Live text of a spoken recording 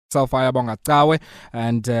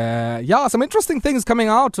And some interesting things coming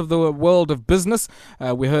out of the world of business.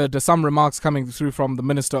 We heard some remarks coming through from the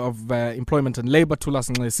Minister of Employment and Labour,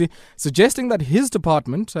 Anelisa Tuswa, suggesting that his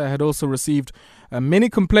department had also received many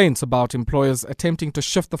complaints about employers attempting to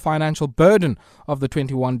shift the financial burden of the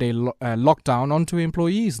 21-day lockdown onto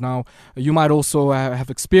employees. Now, you might also have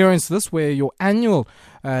experienced this, where your annual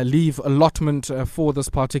leave allotment for this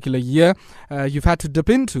particular year you've had to dip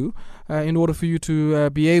into in order for you to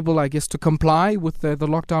be able, I guess, to comply with the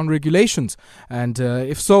lockdown regulations. And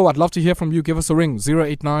if so, I'd love to hear from you. Give us a ring,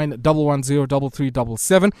 089 110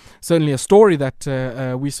 3377. Certainly a story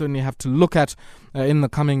that we certainly have to look at in the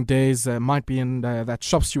coming days. Might be in that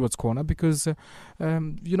shop steward's corner, because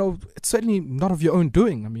it's certainly not of your own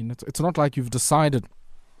doing. I mean, it's not like you've decided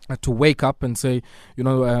to wake up and say,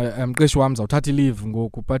 leave,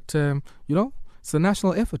 but it's a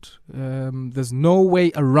national effort. There's no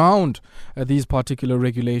way around these particular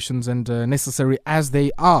regulations, and necessary as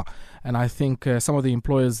they are. And I think some of the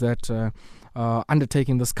employers that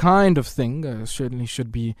undertaking this kind of thing certainly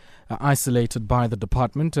should be isolated by the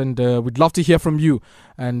department. And we'd love to hear from you,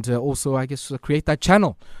 and also, I guess, create that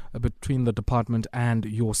channel between the department and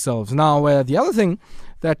yourselves. Now, the other thing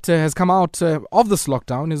that has come out of this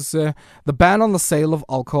lockdown is the ban on the sale of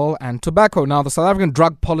alcohol and tobacco. Now, the South African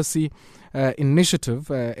Drug Policy Initiative,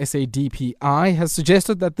 SADPI, has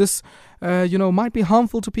suggested that this might be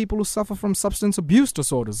harmful to people who suffer from substance abuse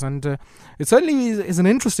disorders. And it certainly is an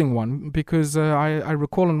interesting one, because I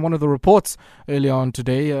recall in one of the reports earlier on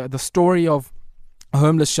today the story of a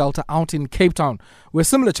homeless shelter out in Cape Town, where a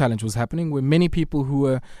similar challenge was happening, where many people who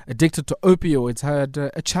were addicted to opioids had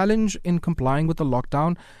a challenge in complying with the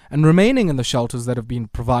lockdown and remaining in the shelters that have been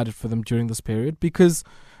provided for them during this period, because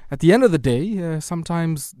at the end of the day,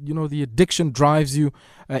 sometimes, the addiction drives you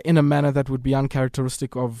in a manner that would be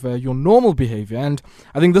uncharacteristic of your normal behavior. And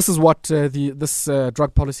I think this is what this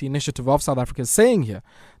Drug Policy Initiative of South Africa is saying here,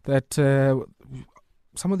 that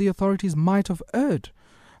some of the authorities might have erred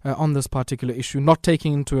on this particular issue, not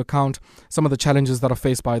taking into account some of the challenges that are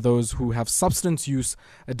faced by those who have substance use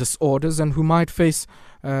disorders, and who might face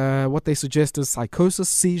what they suggest is psychosis,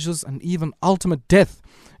 seizures, and even ultimate death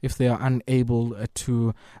if they are unable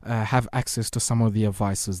to have access to some of the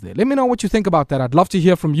vices there. Let me know what you think about that. I'd love to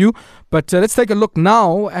hear from you. But let's take a look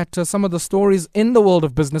now at some of the stories in the world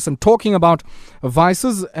of business. And talking about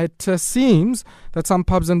vices, it seems that some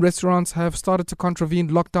pubs and restaurants have started to contravene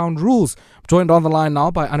lockdown rules. I'm joined on the line now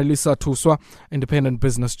by Anelisa Tuswa, independent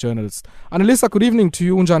business journalist. Anelisa, good evening to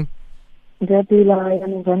you. Unjan.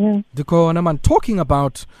 Talking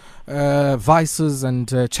about vices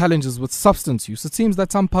and challenges with substance use, it seems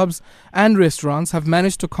that some pubs and restaurants have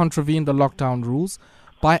managed to contravene the lockdown rules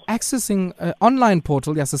by accessing an online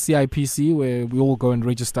portal, yes, a CIPC, where we all go and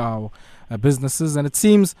register our businesses. And it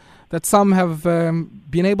seems that some have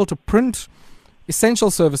been able to print essential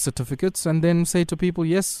service certificates and then say to people,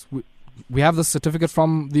 yes, we have this certificate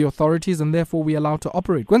from the authorities, and therefore we are allowed to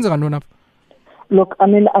operate. Look,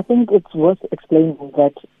 I think it's worth explaining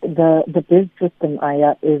that the BIS system,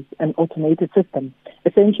 Aya, is an automated system.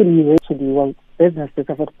 Essentially, businesses,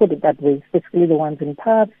 if I put it that way, specifically the ones in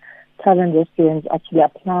pubs, tavern, restaurants, actually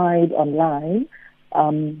applied online.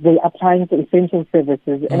 They're applying for essential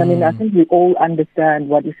services. And I think we all understand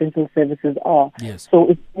what essential services are. Yes. So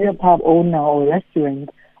if you're a pub owner or restaurant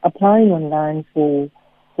applying online for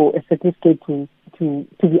a certificate to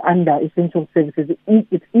be under essential services,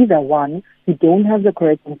 it's either one, you don't have the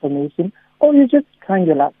correct information, or you're just trying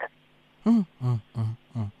your luck.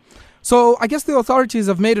 So I guess the authorities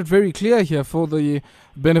have made it very clear here, for the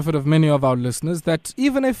benefit of many of our listeners, that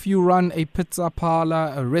even if you run a pizza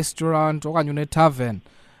parlor, a restaurant, or a tavern,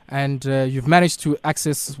 and you've managed to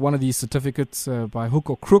access one of these certificates by hook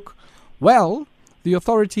or crook, well, the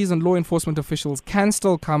authorities and law enforcement officials can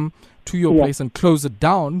still come to your place and close it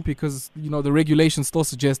down, because the regulations still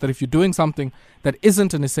suggest that if you're doing something that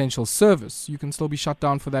isn't an essential service, you can still be shut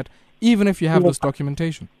down for that, even if you have this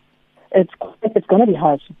documentation. It's going to be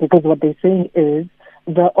harsh, because what they're saying is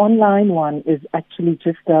the online one is actually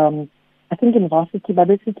just I think in varsity, but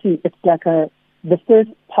basically it's like the first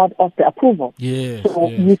part of the approval. Yes. So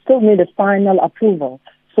you still need a final approval.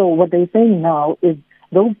 So what they're saying now is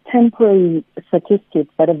those temporary certificates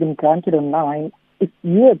that have been granted online, if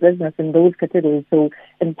you're a business in those categories, so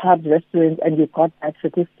in pubs, restaurants, and you've got that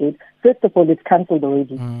certificate, first of all, it's cancelled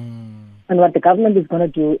already. And what the government is going to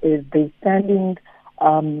do is they'll hand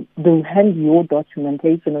your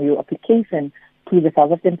documentation or your application to the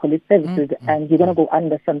South African Police Services, and you're going to go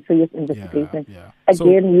under some serious investigation. Yeah.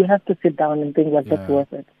 Again, you have to sit down and think, was that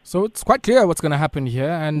worth it? So it's quite clear what's going to happen here.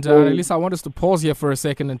 And Anelisa, I want us to pause here for a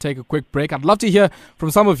second and take a quick break. I'd love to hear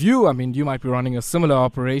from some of you. I mean, you might be running a similar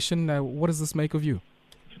operation. What does this make of you?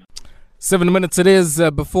 7 minutes it is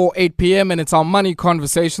before 8 p.m. and it's our Money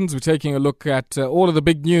Conversations. We're taking a look at all of the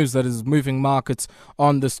big news that is moving markets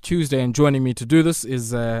on this Tuesday. And joining me to do this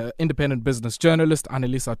is independent business journalist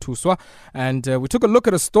Anelisa Tuswa. And we took a look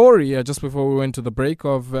at a story just before we went to the break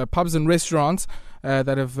of pubs and restaurants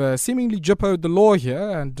that have seemingly jippoed the law here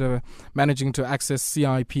and managing to access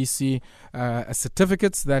CIPC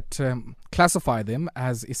certificates that classify them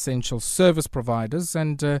as essential service providers.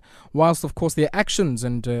 And whilst, of course, their actions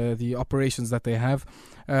and the operations that they have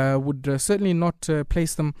would certainly not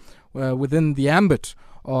place them within the ambit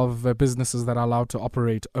of businesses that are allowed to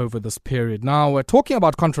operate over this period. Now, talking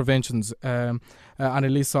about contraventions,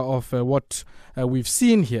 Anelisa, of what we've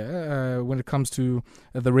seen here when it comes to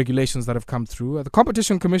the regulations that have come through, the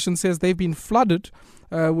Competition Commission says they've been flooded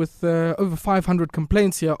with over 500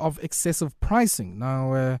 complaints here of excessive pricing.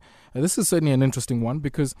 Now, this is certainly an interesting one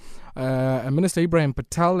because Minister Ibrahim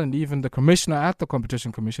Patel and even the Commissioner at the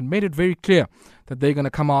Competition Commission made it very clear that they're going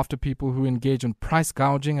to come after people who engage in price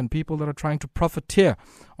gouging and people that are trying to profiteer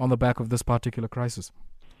on the back of this particular crisis.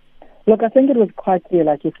 Look, I think it was quite clear,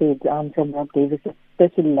 like you said, from Rob Davis,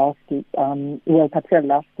 especially last week, Patel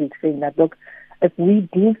last week, saying that, look, if we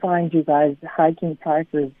do find you guys hiking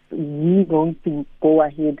prices, we're going to go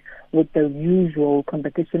ahead with the usual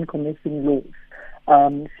Competition Commission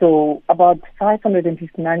laws. So about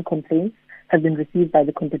 559 complaints have been received by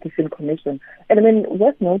the Competition Commission. And I mean,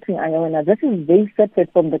 worth noting, Iona, this is very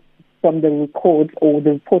separate from the records or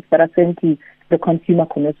the reports that are sent to the Consumer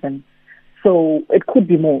Commission. So it could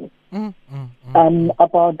be more.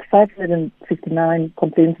 About 559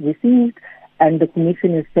 complaints received, and the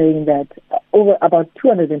Commission is saying that over about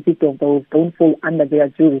 250 of those don't fall under their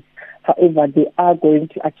juris. However, they are going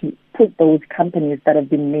to actually put those companies that have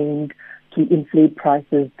been named to inflate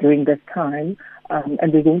prices during this time,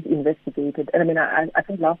 and they're going to investigate it. And I mean, I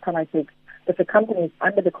think last time I said, if a company is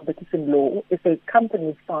under the competition law, if a company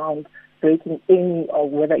is found breaking any, or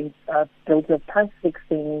whether it's guilty of price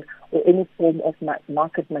fixing or any form of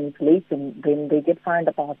market manipulation, then they get fined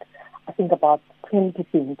about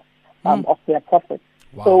 10% of their profits.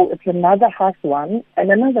 Wow. So it's another harsh one,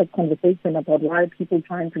 and another conversation about why people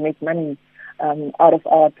trying to make money out of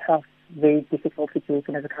our tough, very difficult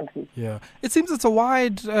situation as a country. Yeah, it seems it's a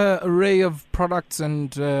wide array of products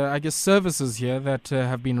and I guess services here that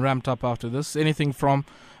have been ramped up after this. Anything from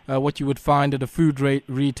what you would find at a food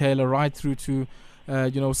retailer right through to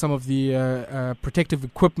some of the protective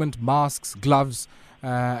equipment, masks, gloves,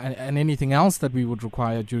 and anything else that we would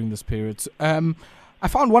require during this period. I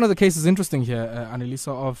found one of the cases interesting here,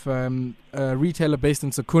 Anelisa, of a retailer based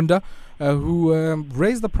in Secunda who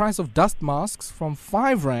raised the price of dust masks from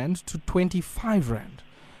 5 Rand to 25 Rand.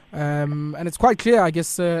 And it's quite clear, I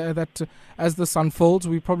guess, that as this unfolds,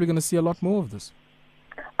 we're probably going to see a lot more of this.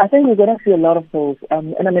 I think we're going to see a lot of those.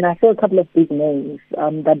 And I mean, I saw a couple of big names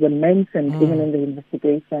that were mentioned even in the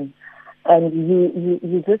investigation. And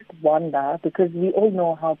you just wonder, because we all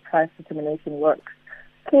know how price determination works.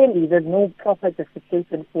 Clearly, there's no proper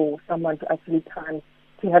justification for someone to actually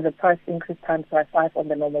have a price increase times by 5 on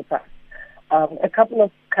the normal price. A couple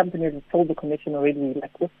of companies have told the Commission already,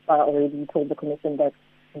 like Tuswa already told the Commission that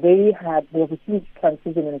there was a huge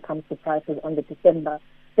transition when it comes to prices on the December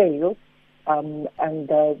sales and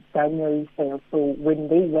the January sales. So when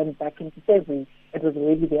they went back into February, it was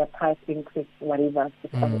already their price increase, whatever.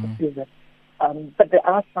 But there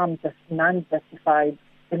are some just non-justified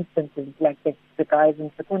instances, like the guys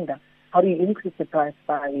in Secunda. How do you increase the price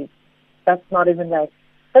by? That's not even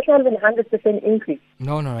 100% increase.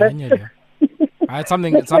 No, it's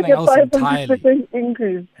something else entirely.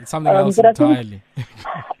 Increase. It's something else entirely.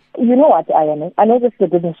 You know what, I know this is a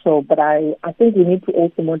business show, but I think we need to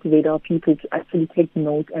also motivate our people to actually take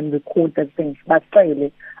note and record those things. But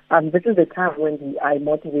finally, this is the time when I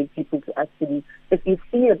motivate people to actually, if you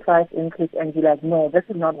see a price increase and you're like, no, this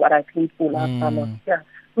is not what I paid for last summer. Yeah.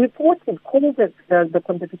 Report it, call the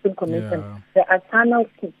Competition Commission. Yeah. There are channels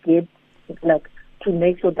to get, to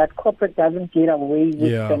make sure that corporate doesn't get away with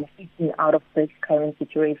benefiting out of this current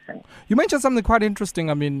situation. You mentioned something quite interesting.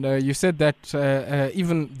 I mean, you said that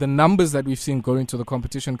even the numbers that we've seen going to the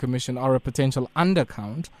Competition Commission are a potential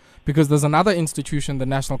undercount because there's another institution, the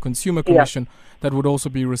National Consumer Commission, that would also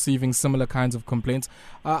be receiving similar kinds of complaints.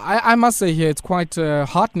 I must say here it's quite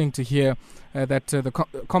heartening to hear that the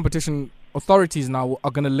Competition authorities now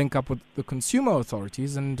are going to link up with the consumer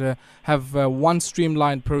authorities and have one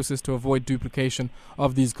streamlined process to avoid duplication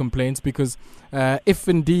of these complaints, because if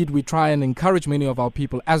indeed we try and encourage many of our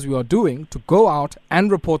people, as we are doing, to go out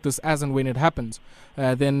and report this as and when it happens,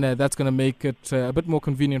 then that's going to make it a bit more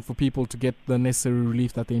convenient for people to get the necessary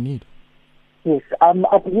relief that they need. Yes, I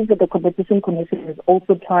believe that the Competition Commission is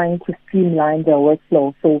also trying to streamline their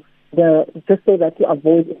workflow, just so that to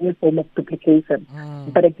avoid any form of duplication.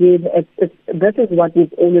 But again, this is what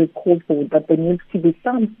we've always called for, that there needs to be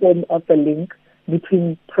some form of a link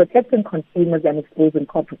between protecting consumers and exposing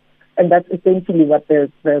corporates. And that's essentially what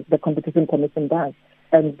the Competition Commission does.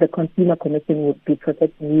 And the Consumer Commission would be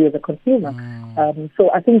protecting you as a consumer.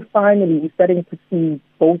 So I think finally we're starting to see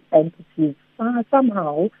both entities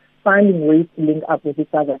somehow finding ways to link up with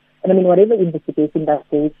each other. And I mean, whatever investigation that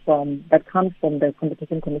comes from the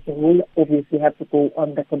Competition Commission will obviously have to go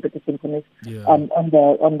on the Competition Commission, on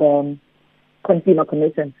the Consumer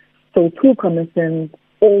Commission. So two commissions,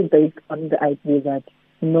 all based on the idea that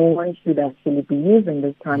no one should actually be using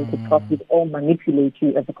this time to profit or manipulate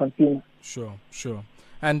you as a consumer. Sure.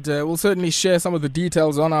 And we'll certainly share some of the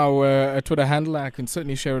details on our Twitter handle. I can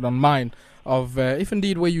certainly share it on mine, of if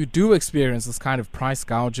indeed where you do experience this kind of price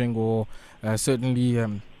gouging or certainly,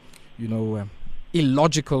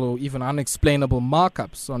 illogical or even unexplainable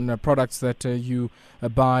markups on products that you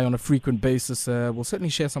buy on a frequent basis. We'll certainly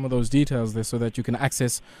share some of those details there so that you can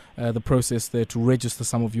access the process there to register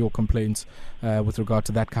some of your complaints with regard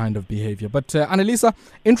to that kind of behavior. But Anelisa,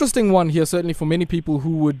 interesting one here, certainly for many people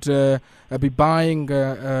who would be buying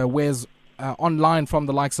wares online from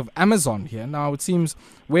the likes of Amazon here. Now, it seems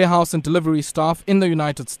warehouse and delivery staff in the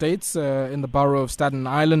United States, in the borough of Staten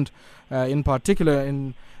Island, in particular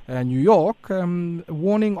in New York,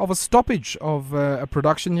 warning of a stoppage of a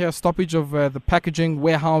production here, stoppage of the packaging,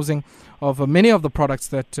 warehousing of many of the products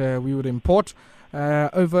that we would import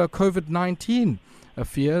over COVID-19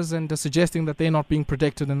 fears, and suggesting that they're not being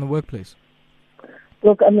protected in the workplace.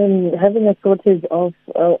 Look, I mean, having a shortage of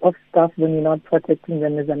staff when you're not protecting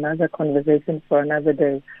them is another conversation for another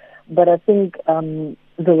day. But I think the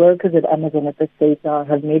workers at Amazon at this stage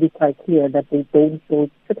have made it quite clear that they don't feel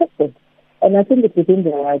protected. And I think it's within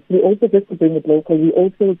their rights. We also, just to bring it local, we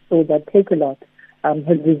also saw that Take-A-Lot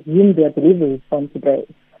has resumed their deliveries from today.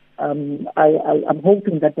 I'm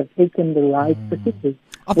hoping that they've taken the right specifics.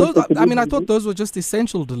 I thought those were just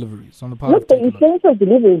essential deliveries on the part of Take-A-Lot. They're essential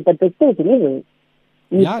deliveries, but they're still deliveries.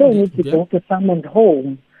 You still need to go to someone's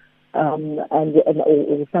home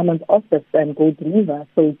or someone's office and go deliver.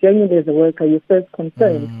 So generally, as a worker, your first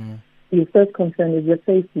concern is your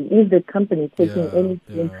safety. Is the company taking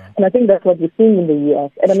anything? And I think that's what we're seeing in the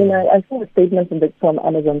US. And I mean, I saw a statement from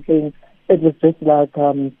Amazon saying it was just like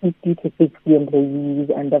 50 to 60 employees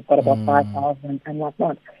and they've got about 5,000 and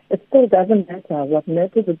whatnot. It still doesn't matter. What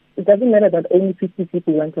matters is, it doesn't matter that only 50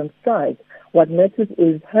 people went on strike. What matters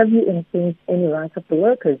is, have you infringed any rights of the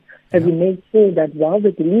workers? Have you made sure that while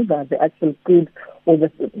they deliver the actual goods or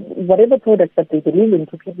whatever products that they're delivering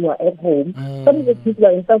to people who are at home, some of the people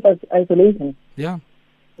are in self-isolation. Yeah.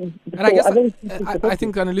 And so I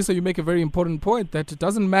think, Anelisa, you make a very important point that it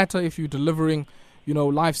doesn't matter if you're delivering,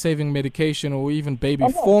 life-saving medication or even baby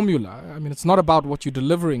formula. I mean, it's not about what you're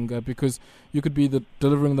delivering because you could be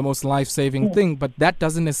delivering the most life-saving thing, but that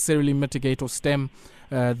doesn't necessarily mitigate or stem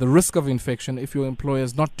the risk of infection if your employer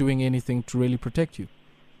is not doing anything to really protect you.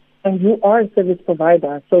 And you are a service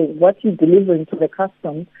provider, so what you're delivering to the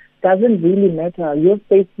customer doesn't really matter. Your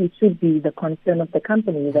safety should be the concern of the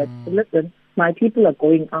company. That, listen, my people are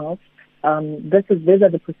going out. These are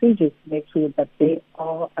the procedures to make sure that they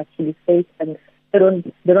are actually safe, and they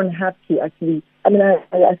don't have to actually. I mean,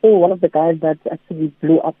 I saw one of the guys that actually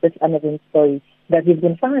blew up this Amazon story that he's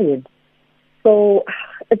been fired. So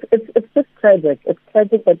it's just tragic. It's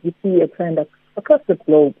tragic that you see a trend across the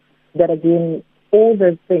globe that, again, all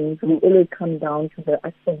those things will always come down to the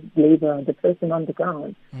actual labor, the person on the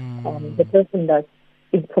ground, the person that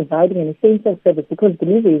is providing an essential service. Because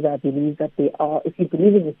deliveries, I believe that they are, if you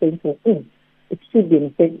believe in essential things, it should be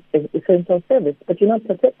an essential service. But you're not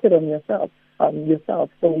protected on yourself.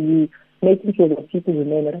 So you making sure that people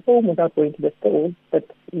remain at home without going to the stores.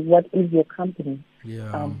 But what is your company,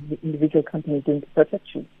 the individual company, doing to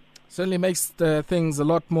protect you? Certainly makes things a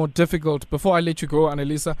lot more difficult. Before I let you go,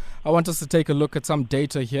 Anelisa, I want us to take a look at some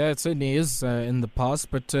data here. It certainly is in the past,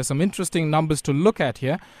 but some interesting numbers to look at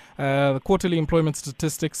here. The quarterly employment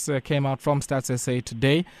statistics came out from Stats SA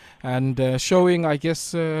today, and showing, I guess,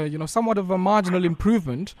 somewhat of a marginal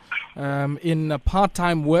improvement in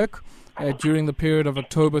part-time work during the period of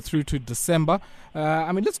October through to December.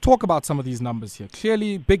 Let's talk about some of these numbers here.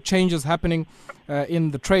 Clearly, big changes happening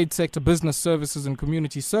in the trade sector, business services and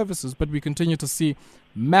community services, but we continue to see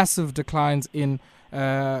massive declines in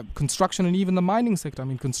construction and even the mining sector.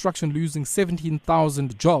 Construction losing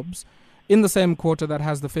 17,000 jobs in the same quarter that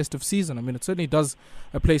has the festive season. It certainly does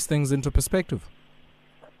place things into perspective.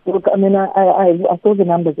 Look, I saw the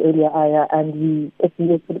numbers earlier, Aya, and if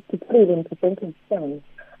you put it in percentage terms,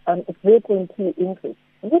 it's 0.2 increase,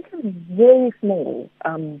 which is very small,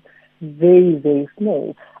 very, very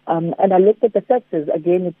small. And I looked at the sectors,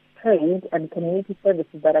 again, it's trade and community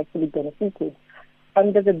services that actually benefited.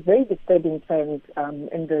 And there's a very disturbing trend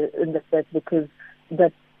in the set, because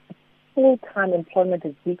the full-time employment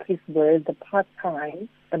has decreased, whereas the part-time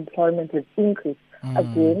employment has increased.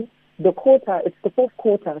 Again, the quarter, it's the fourth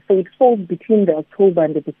quarter, so it falls between the October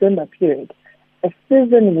and the December period, a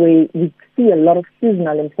season where we see a lot of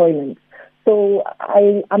seasonal employment. So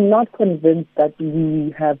I'm not convinced that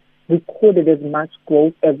we have recorded as much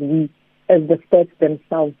growth as the stats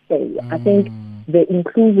themselves say. I think the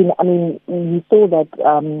inclusion, we saw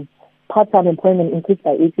that part-time employment increased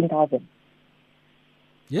by 18,000.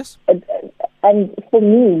 Yes. And for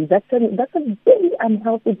me, that's a very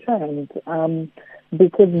unhealthy trend.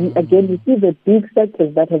 Because we see the big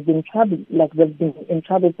sectors that have been troubled, like they've been in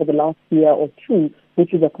trouble for the last year or two,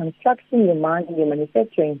 which is the construction, the mining, the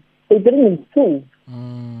manufacturing. They didn't improve.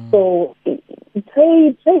 So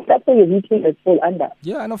trade, that's where your retailers fall under.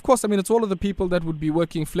 Yeah, and of course, it's all of the people that would be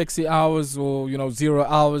working flexi hours or 0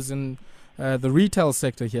 hours in the retail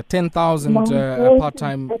sector here. 10,000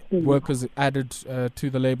 part-time workers added to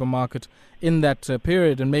the labour market in that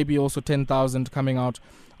period, and maybe also 10,000 coming out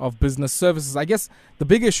of business services. I guess the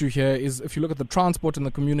big issue here is if you look at the transport and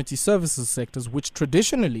the community services sectors, which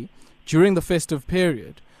traditionally, during the festive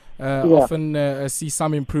period, often see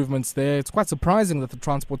some improvements there. It's quite surprising that the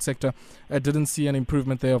transport sector didn't see an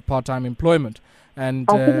improvement there of part-time employment. And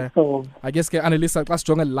I think so. I guess Anelisa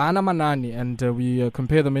lana manani, and we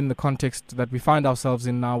compare them in the context that we find ourselves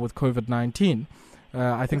in now with COVID-19.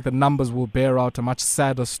 I think the numbers will bear out a much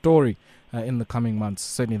sadder story in the coming months.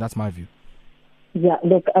 Certainly, that's my view. Yeah,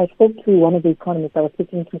 look, I spoke to one of the economists. I was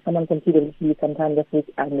speaking to someone from PwC sometime this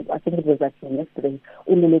week, and I think it was actually yesterday,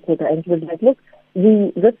 and she was like, look,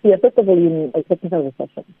 this year, first of all, in a technical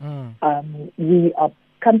recession,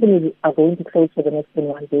 companies are going to close for the next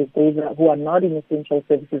 21 days, those who are not in essential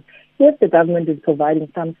services. Yes, the government is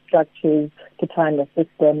providing some structures to try and assist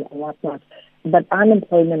them and whatnot, but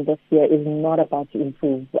unemployment this year is not about to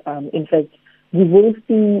improve. In fact, we will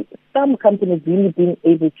see some companies really being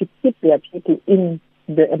able to keep their people in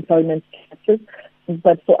the employment structures,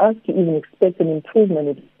 but for us to even expect an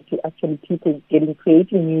improvement to actually people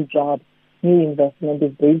creating new jobs, new investment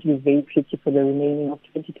is going to be very tricky for the remaining of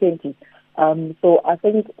 2020. So I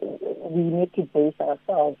think we need to brace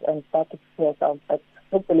ourselves and start to see ourselves that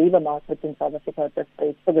the labour market in South Africa at this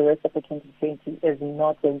stage for the rest of the 2020 is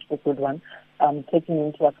not going to be a good one, taking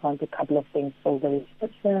into account a couple of things. So the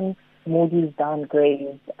restriction, Moody's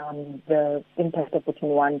downgrades, the impact of putting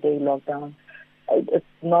one-day lockdown. It's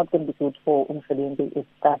not going to be good for Umsebenzi. It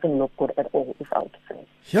doesn't look good at all, if I would say.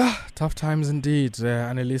 Yeah, tough times indeed.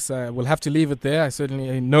 Anelisa, we'll have to leave it there. I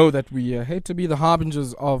certainly know that we hate to be the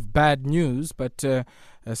harbingers of bad news, but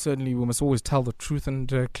certainly we must always tell the truth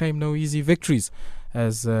and claim no easy victories,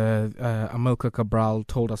 as Amilcar Cabral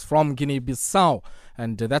told us from Guinea-Bissau.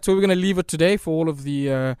 And that's where we're going to leave it today for all of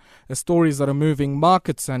the stories that are moving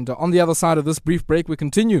markets. And on the other side of this brief break, we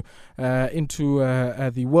continue into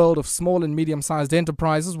the world of small and medium-sized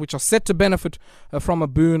enterprises, which are set to benefit from a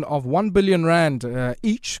boon of 1 billion rand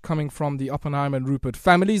each coming from the Oppenheimer and Rupert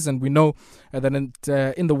families. And we know that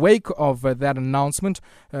in the wake of that announcement,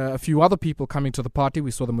 a few other people coming to the party.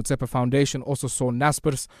 We saw the Motsepe Foundation, also saw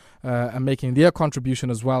Naspers making their contribution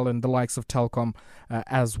as well, and the likes of Telkom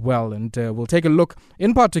as well. And we'll take a look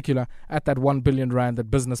in particular at that 1 billion rand that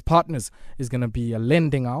Business Partners is going to be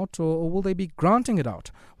lending out, or will they be granting it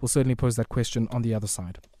out? We'll certainly pose that question on the other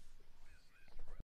side.